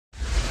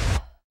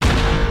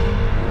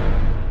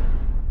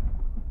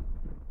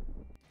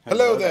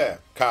Hello there,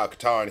 Kyle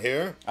Katarn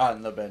here.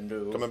 On the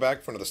Bendu. Coming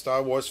back for another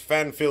Star Wars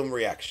fan film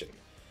reaction.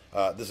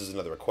 This is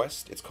another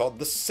request. It's called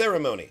The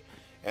Ceremony.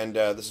 And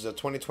this is a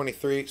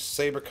 2023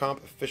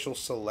 SaberComp official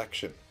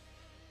selection.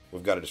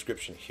 We've got a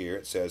description here.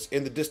 It says,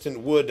 in the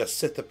distant wood, a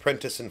Sith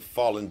apprentice and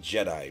fallen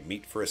Jedi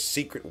meet for a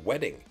secret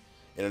wedding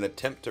in an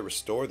attempt to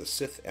restore the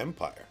Sith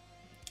Empire.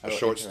 A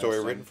short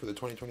story written for the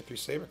 2023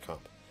 SaberComp.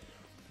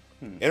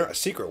 A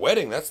secret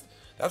wedding? That's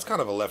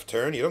kind of a left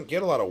turn. You don't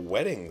get a lot of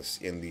weddings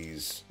in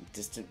these.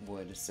 Distant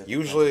wood. Sith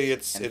Usually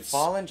it's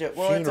fallen Jedi.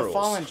 Well, it's a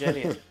fallen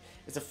Jedi.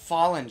 It's a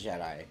fallen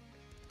Jedi.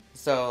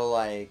 So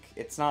like,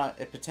 it's not.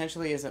 It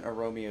potentially isn't a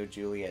Romeo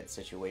Juliet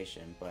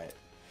situation, but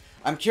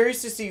I'm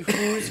curious to see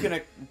who's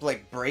gonna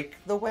like break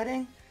the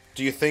wedding.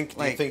 Do you think?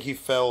 Like, do you think he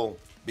fell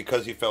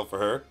because he fell for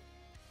her,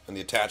 and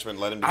the attachment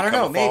led him to I don't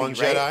become know, a fallen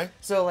maybe, Jedi? right?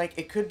 So like,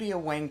 it could be a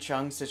Wang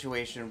Chung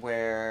situation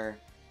where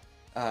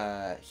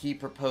he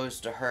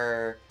proposed to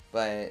her,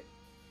 but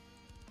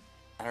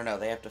I don't know,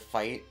 they have to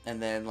fight,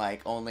 and then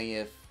like only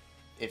if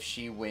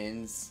she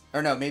wins,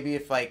 or no, maybe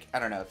if like, I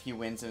don't know, if he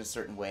wins in a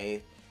certain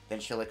way, then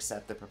she'll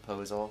accept the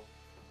proposal.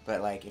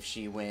 But like if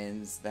she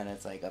wins, then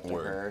it's like up to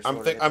her.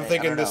 I'm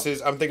thinking this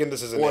is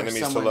an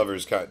enemies to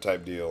lovers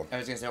type deal. I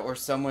was gonna say, or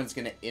someone's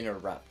gonna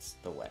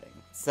interrupt the wedding.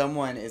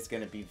 Someone is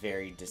gonna be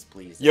very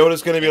displeased.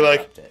 Yoda's gonna be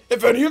like,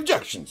 if any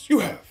objections you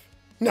have,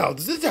 now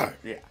is the time.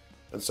 Yeah.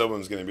 And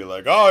someone's gonna be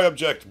like, oh, I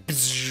object.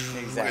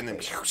 Exactly. And then,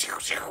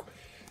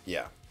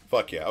 yeah.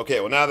 Fuck yeah. Okay,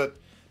 well now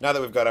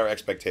that we've got our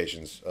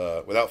expectations,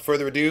 without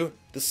further ado,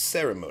 the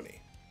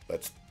ceremony.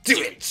 Let's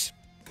do it!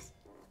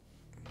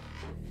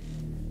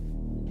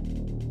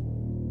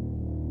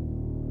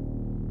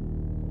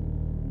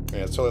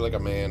 Yeah, it's totally like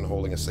a man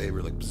holding a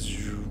saber, like.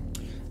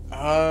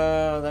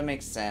 Oh, that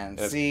makes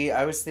sense. See,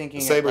 I was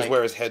thinking the saber's like,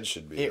 where his head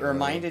should be. It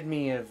reminded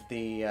me of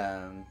the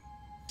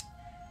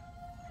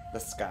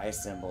sky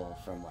symbol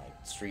from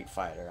like Street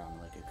Fighter on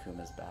like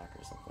Akuma's back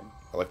or something.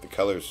 I like the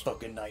colors.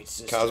 Fucking night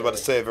sister. I was about to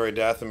say very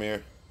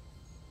Dathomir.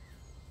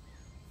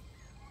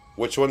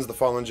 Which one's the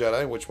fallen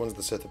Jedi? Which one's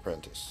the Sith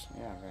apprentice?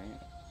 Yeah, right.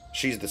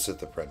 She's the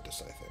Sith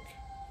apprentice, I think.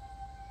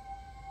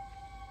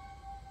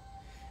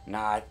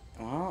 Nah,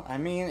 well, I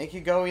mean, it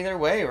could go either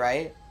way,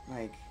 right?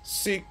 Like,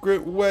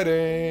 secret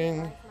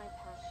wedding.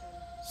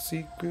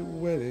 Secret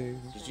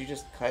wedding. Did you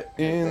just cut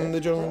in the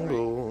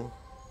jungle?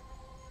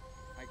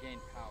 I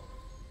gained power.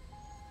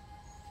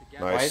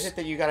 Nice. Why is it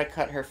that you gotta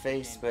cut her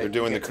face, but they're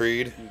doing the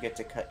creed? You get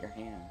to cut your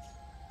hands.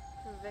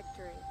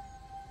 Victory.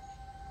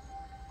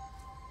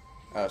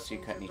 Oh, so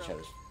you cut in each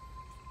other's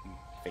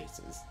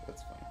faces.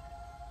 That's fine.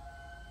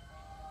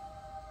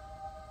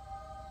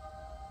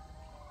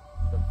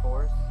 The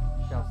Force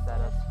shall set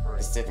us free.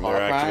 The Sith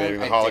They're activating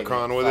the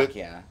holocron with Fuck it.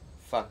 yeah.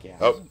 Fuck yeah.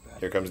 Oh,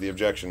 here comes the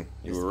objection.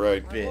 You were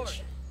right.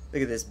 Bitch.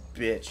 Look at this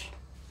bitch.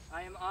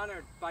 I am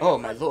honored by Oh,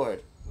 my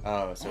lord.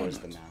 Oh, so is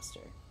the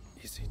master.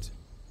 Is it?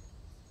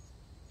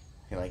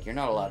 You're like, you're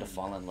not allowed to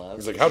fall in love.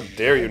 He's like, how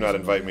dare you not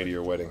invite me to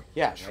your wedding?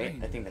 Yeah, right?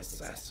 I think that's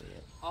exactly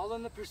it. all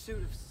in the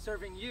pursuit of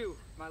serving you,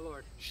 my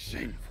lord.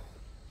 Shameful.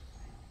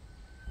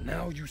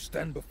 Now you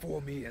stand before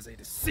me as a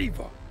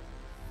deceiver.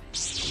 The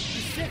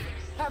Sith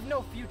have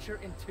no future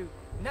in two.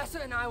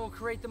 Nessa and I will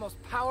create the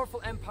most powerful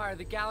empire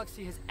the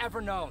galaxy has ever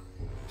known.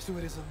 So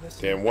it is a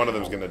lesson. Damn, one of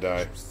them's gonna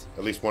die.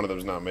 At least one of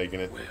them's not making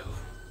it. Well,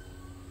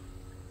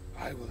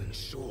 I will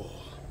ensure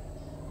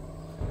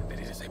that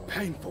it is a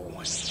painful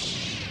one.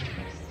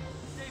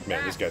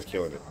 Man, this guy's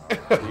killing it.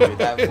 Dude,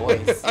 that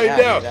voice. I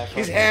know.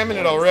 He's hamming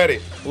it already.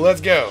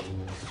 Let's go.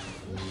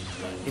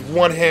 There's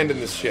one hand in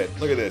this shit.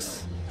 Look at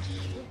this.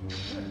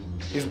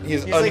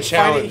 He's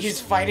unchallenged. Like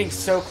he's fighting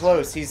so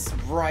close. He's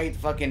right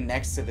fucking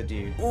next to the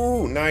dude.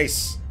 Ooh,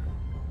 nice.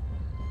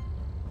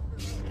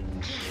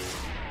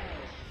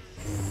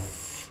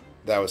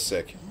 That was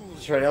sick.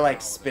 Try to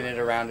like spin it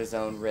around his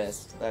own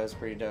wrist. That was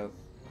pretty dope.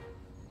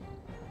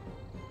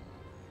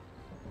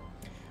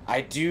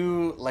 I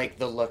do like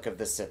the look of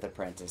the Sith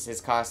apprentice.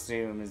 His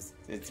costume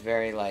it's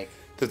very like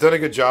They've done a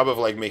good job of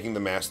like making the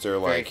master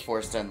very like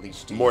Force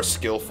Unleashed. more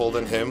skillful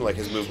than him. Like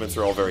his movements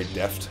are all very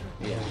deft.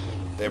 Yeah.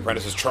 The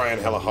apprentice is trying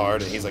hella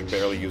hard, and he's like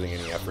barely using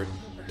any effort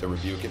to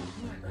rebuke it.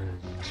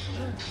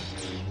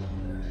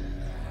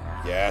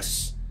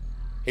 Yes.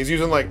 He's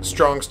using like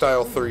Strong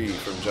Style 3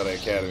 from Jedi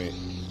Academy.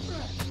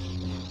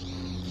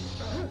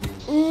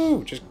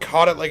 Ooh, just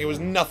caught it like it was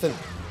nothing.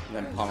 And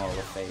then pummel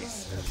the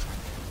face.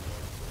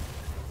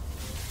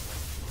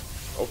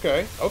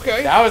 Okay,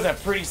 okay. That was a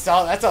pretty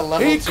solid. That's a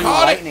level 2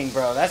 lightning,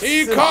 bro. That's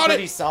some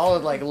pretty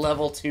solid like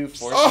level 2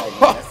 Force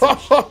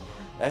lightning.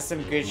 That's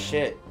some good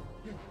shit.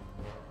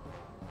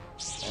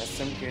 That's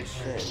some good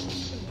shit.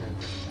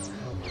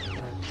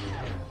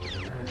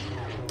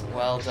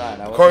 Well done.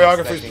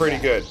 Choreography's pretty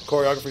good.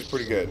 Choreography's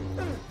pretty good.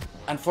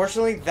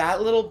 Unfortunately,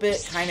 that little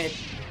bit kind of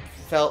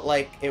felt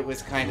like it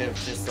was kind of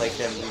just like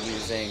them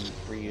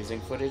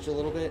reusing footage a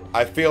little bit.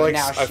 I feel like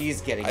now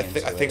she's getting into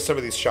it. I think some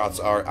of these shots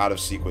are out of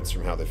sequence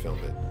from how they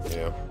filmed it. You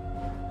know.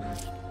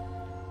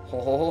 Ho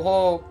ho ho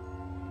ho!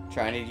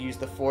 Trying to use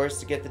the Force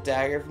to get the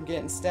dagger from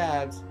getting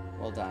stabbed.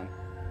 Well done.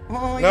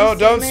 Oh, No, you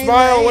don't see me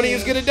smile when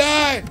he's lying. gonna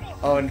die.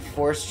 Oh, and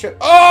force choke.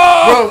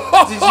 Oh!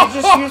 Bro, did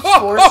you just use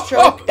force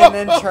choke and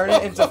then turn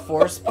it into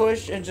force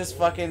push and just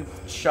fucking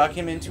chuck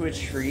him into a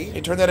tree?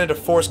 He turned that into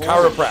force Holy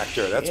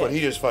chiropractor. That's what shit.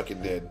 he just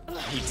fucking did.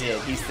 He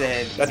did. He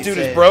said. That he dude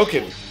said, is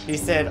broken. He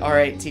said, "All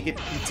right, take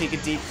a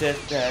deep.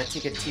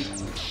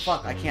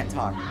 Fuck, I can't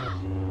talk.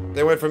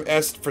 They went from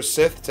S for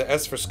Sith to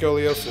S for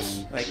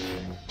scoliosis. Like,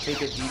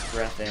 take a deep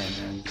breath in."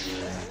 And,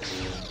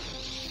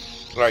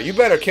 All right, you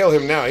better kill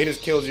him now. He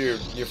just killed your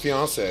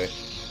fiance.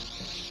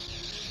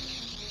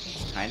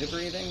 kind of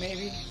breathing,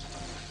 maybe.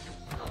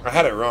 I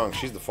had it wrong.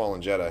 She's the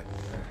fallen Jedi.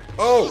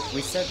 Oh!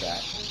 We said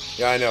that.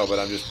 Yeah, I know, but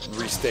I'm just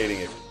restating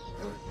it.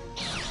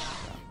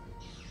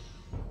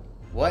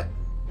 What?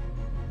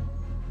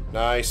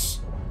 Nice.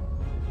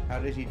 How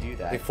did he do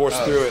that? He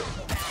forced through it.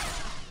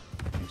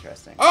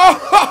 Interesting.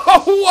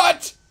 Oh,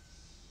 what?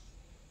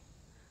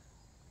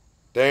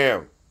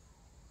 Damn.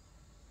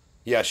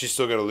 Yeah, she's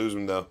still gonna lose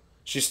him, though.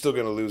 She's still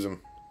gonna lose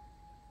him.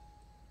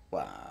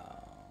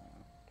 Wow.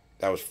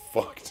 That was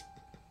fucked.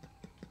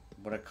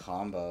 What a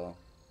combo.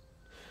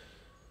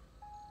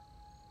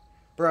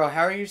 Bro,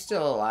 how are you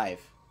still alive?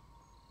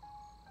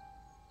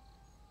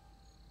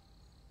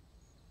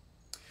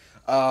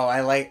 Oh,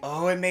 I like...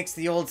 Oh, it makes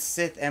the old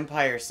Sith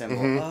Empire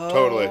symbol.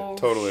 Oh,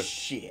 totally.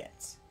 Shit.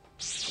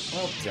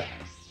 Well done.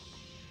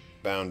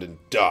 Bound in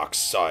dark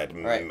side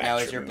Alright, now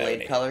is your blade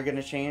matrimony. color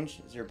gonna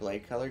change? Is your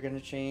blade color gonna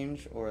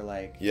change? Or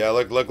like... Yeah,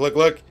 look.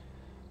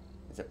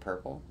 Is it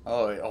purple?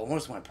 Oh, it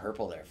almost went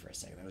purple there for a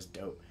second. That was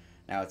dope.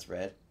 Now it's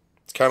red.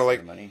 It's kind of like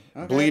Ceremony.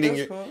 Okay, bleeding.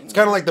 that's cool. It's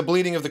kind of like the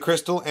bleeding of the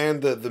crystal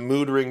and the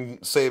mood ring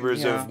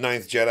sabers Yeah. of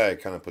Ninth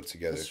Jedi kind of put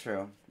together. That's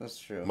true. That's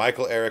true.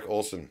 Michael Eric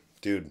Olsen,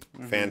 dude,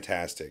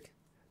 fantastic.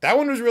 That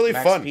one was really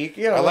Max fun. Peak?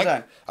 Yeah, well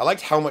done. I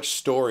liked how much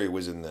story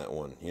was in that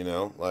one. You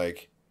know,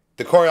 like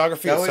the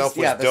choreography That was- itself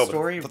was yeah, the dope.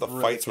 story The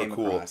really fights were came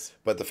cool, across.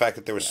 but the fact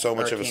that there was so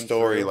much or of a came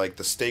story, through. like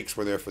the stakes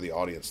were there for the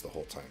audience the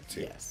whole time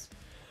too. Yes.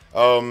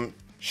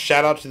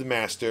 Shout out to the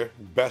master,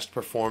 best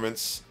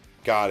performance.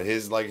 God,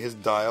 his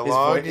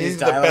dialogue, his he's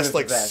dialogue the is best the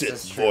like best, Sith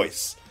that's true.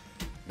 voice.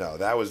 No,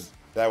 that was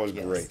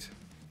Yes. great.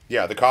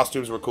 Yeah, the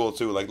costumes were cool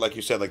too. Like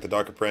you said, like the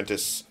Dark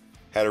Apprentice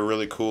had a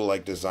really cool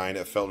like design.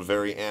 It felt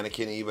very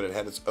Anakin-y, but it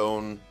had its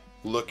own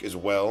look as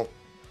well.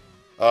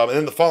 And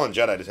then the Fallen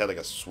Jedi just had like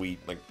a sweet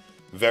like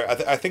very.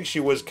 I think she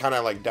was kind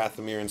of like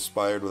Dathomir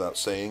inspired without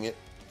saying it.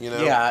 You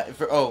know? Yeah.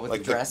 With Like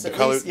the dress, the at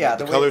color, least. Yeah.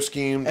 the way- color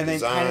scheme, And then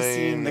kind of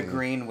seeing the design.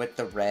 green with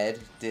the red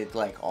did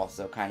like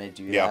also kind of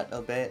do Yeah. that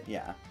a bit.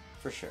 Yeah,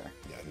 for sure.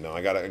 Yeah, no,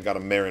 I got a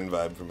Marin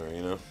vibe from her.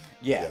 You know.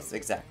 Yes,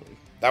 exactly.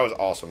 That was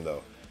awesome,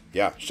 though.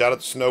 Yeah, shout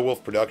out to Snow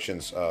Wolf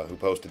Productions, who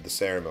posted the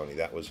ceremony.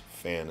 That was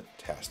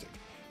fantastic.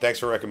 Thanks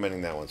for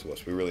recommending that one to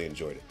us. We really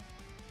enjoyed it.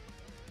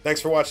 Thanks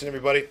for watching,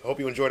 everybody.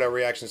 Hope you enjoyed our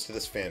reactions to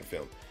this fan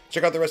film.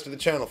 Check out the rest of the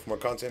channel for more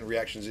content,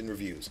 reactions, and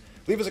reviews.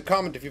 Leave us a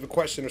comment if you have a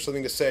question or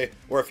something to say,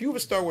 or if you have a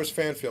Star Wars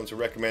fan film to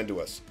recommend to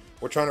us.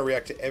 We're trying to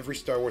react to every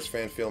Star Wars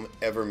fan film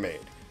ever made.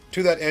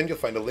 To that end, you'll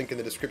find a link in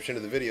the description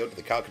of the video to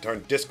the Kyle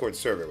Katarn Discord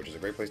server, which is a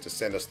great place to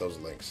send us those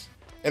links.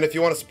 And if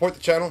you want to support the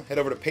channel, head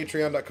over to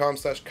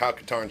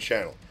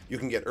patreon.com/KyleKatarnChannel. You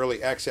can get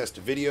early access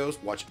to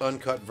videos, watch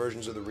uncut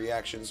versions of the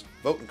reactions,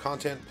 vote in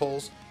content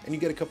polls, and you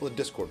get a couple of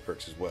Discord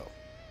perks as well.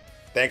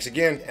 Thanks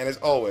again, and as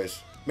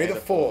always, may the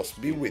Force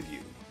be with you.